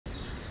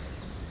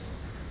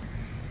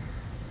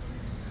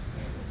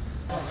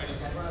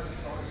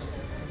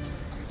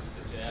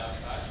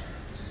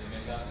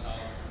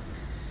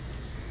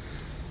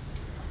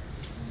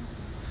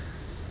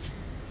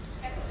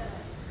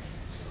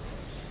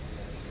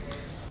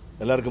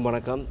எல்லாருக்கும்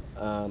வணக்கம்.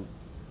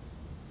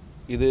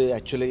 இது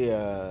ஆக்சுவலி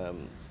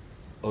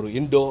ஒரு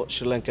இண்டோ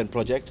ஸ்ரீலங்கன்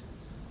ப்ராஜெக்ட்.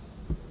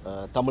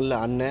 தமிழில்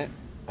அண்ணன்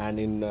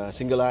அண்ட் இன்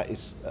சிங்களா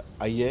இஸ்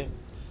ஐயே.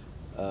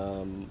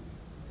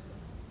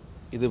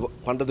 இது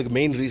பண்ணுறதுக்கு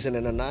மெயின் ரீசன்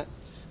என்னென்னா,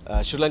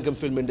 ஸ்ரீலங்கன்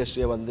ஃபில்ம்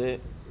இண்டஸ்ட்ரியை வந்து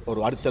ஒரு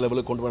அடுத்த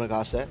லெவலுக்கு கொண்டு போனக்கு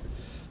ஆசை.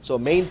 ஸோ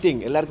மெயின் திங்,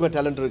 எல்லாருக்குமே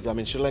டேலண்ட் இருக்குது. ஐ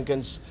மீன்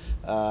Sri Lankans,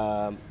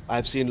 I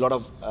have seen lot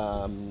of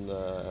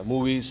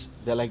movies,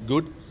 they like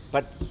good,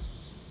 but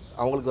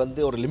அவங்களுக்கு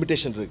வந்து ஒரு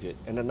லிமிட்டேஷன் இருக்குது.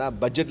 என்னென்னா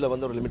பட்ஜெட்டில்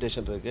வந்து ஒரு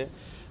லிமிட்டேஷன் இருக்குது.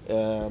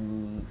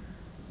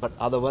 பட்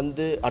அதை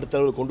வந்து அடுத்த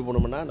அளவுக்கு கொண்டு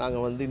போனோம்னா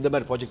நாங்கள் வந்து இந்த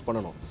மாதிரி ப்ராஜெக்ட்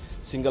பண்ணணும்,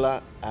 சிங்களா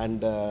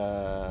அண்ட்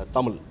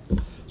தமிழ்.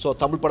 ஸோ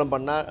தமிழ் படம்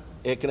பண்ணால்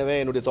ஏற்கனவே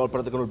என்னுடைய தமிழ்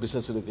படத்துக்குன்னு ஒரு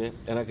பிஸ்னஸ் இருக்குது.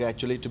 எனக்கு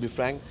ஆக்சுவலி டு பி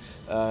ஃப்ரேங்க்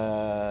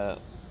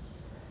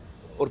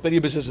ஒரு பெரிய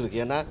பிஸ்னஸ்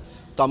இருக்குது. ஏன்னா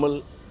தமிழ்,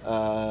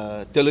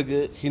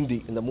 தெலுங்கு, ஹிந்தி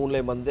இந்த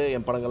மூணுலேயும் வந்து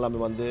என் படங்கள் எல்லாமே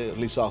வந்து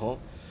ரிலீஸ் ஆகும்.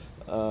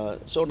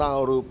 ஸோ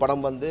நான் ஒரு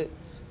படம் வந்து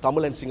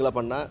தமிழ் அண்ட் சிங்களா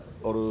பண்ணால்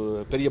ஒரு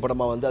பெரிய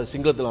படமாக வந்து அது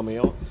சிங்களத்தில்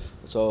அமையும்.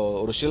 ஸோ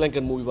ஒரு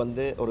ஸ்ரீலங்கன் மூவி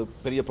வந்து ஒரு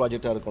பெரிய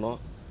ப்ராஜெக்டாக இருக்கணும்.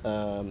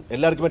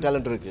 எல்லாருக்குமே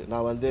டேலண்ட் இருக்குது.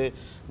 நான் வந்து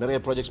நிறைய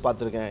ப்ராஜெக்ட்ஸ்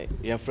பார்த்துருக்கேன்.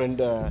 என்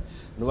ஃப்ரெண்டு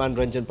நுவான்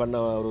ரஞ்சன் பண்ண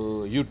ஒரு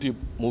யூடியூப்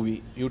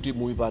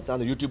மூவி பார்த்தா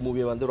அந்த யூடியூப்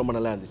மூவியை வந்து ரொம்ப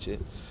நல்லா இருந்துச்சு.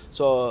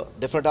 ஸோ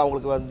டெஃபினட்டாக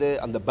அவங்களுக்கு வந்து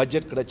அந்த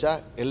பட்ஜெட் கிடைச்சா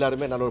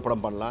எல்லாருமே நல்ல ஒரு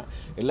படம் பண்ணலாம்.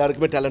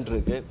 எல்லாருக்குமே டேலண்ட்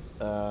இருக்குது,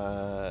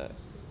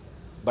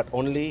 but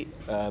only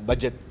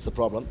budget is a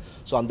problem.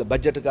 So அந்த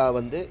பட்ஜெட்டுக்காக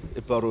வந்து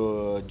இப்போ ஒரு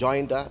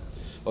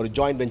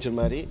ஜாயிண்ட் வெஞ்சர்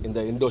மாதிரி இந்த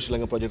இண்டோ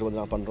ஸ்ரீலங்கா ப்ராஜெக்ட்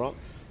வந்து நான் பண்ணுறோம்.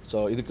 ஸோ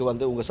இதுக்கு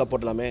வந்து உங்கள்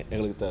சப்போர்ட் எல்லாமே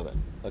எங்களுக்கு தேவை.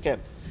 ஓகே.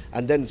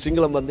 அண்ட் தென்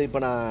சிங்களம் வந்து இப்போ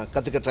நான்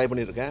கற்றுக்க ட்ரை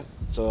பண்ணியிருக்கேன்.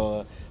 ஸோ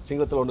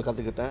சிங்களத்தில் ஒன்று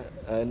கற்றுக்கிட்டேன்.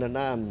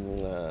 என்னென்னா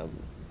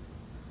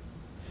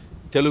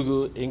தெலுங்கு,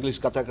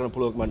 இங்கிலீஷ் கத்தாக்கணும்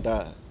புழுவக்கமாட்டா,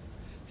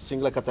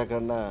 சிங்கள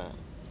கத்தாக்கன்னா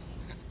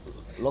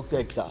லோக்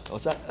தேக்தா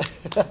ஓசா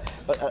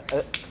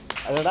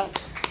அதடா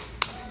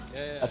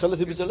சொல்லு,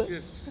 திருப்பி சொல்லு.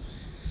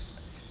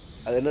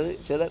 அது என்னது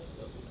சேதர்?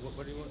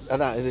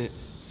 அதான் இது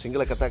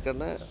சிங்கள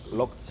கத்தாக்கன்னா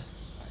லோக்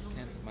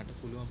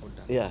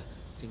யா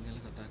single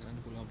kata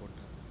kerana pulang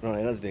poda. No,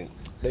 another thing.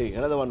 Hey,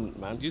 another one,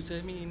 man. You say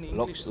me in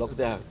English.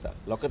 Lokte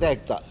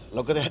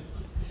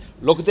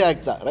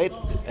akta, right?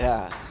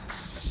 Yeah.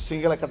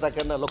 Single kata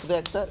kerana lokte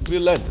akta.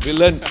 We'll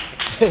learn.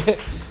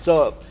 So,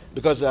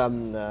 because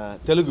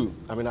Telugu,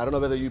 I mean, I don't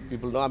know whether you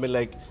people know. I mean,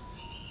 like,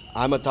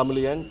 I'm a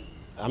Tamilian.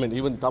 I mean,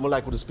 even Tamil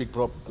I couldn't speak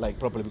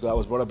properly because I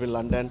was brought up in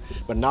London.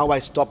 But now I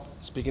stopped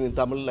speaking in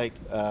Tamil. Like,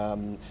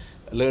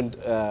 learned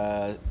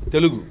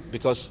Telugu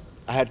because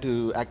I had to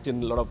act in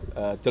a lot of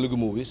Telugu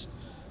movies.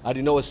 I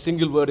didn't know a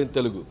single word in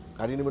Telugu.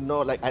 I didn't even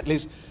know, like, at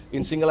least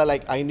in Sinhala,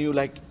 like, I knew,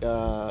 like,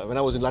 when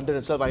I was in London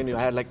itself, I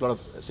had, like, a lot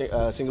of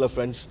Sinhala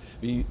friends.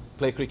 We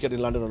play cricket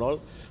in London and all.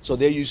 So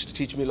they used to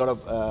teach me a lot of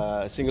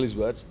Sinhalese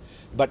words.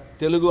 But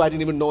Telugu, I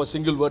didn't even know a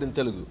single word in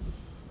Telugu.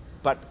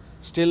 But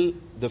still,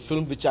 the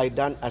film which I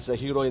done as a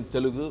hero in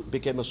Telugu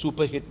became a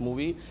super hit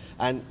movie,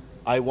 and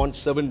I won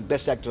 7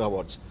 Best Actor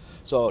awards.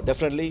 So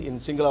definitely in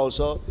Sinhala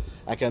also,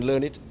 I can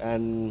learn it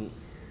and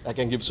I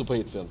can give super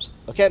hit films.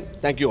 Okay,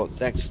 thank you all.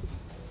 Thanks.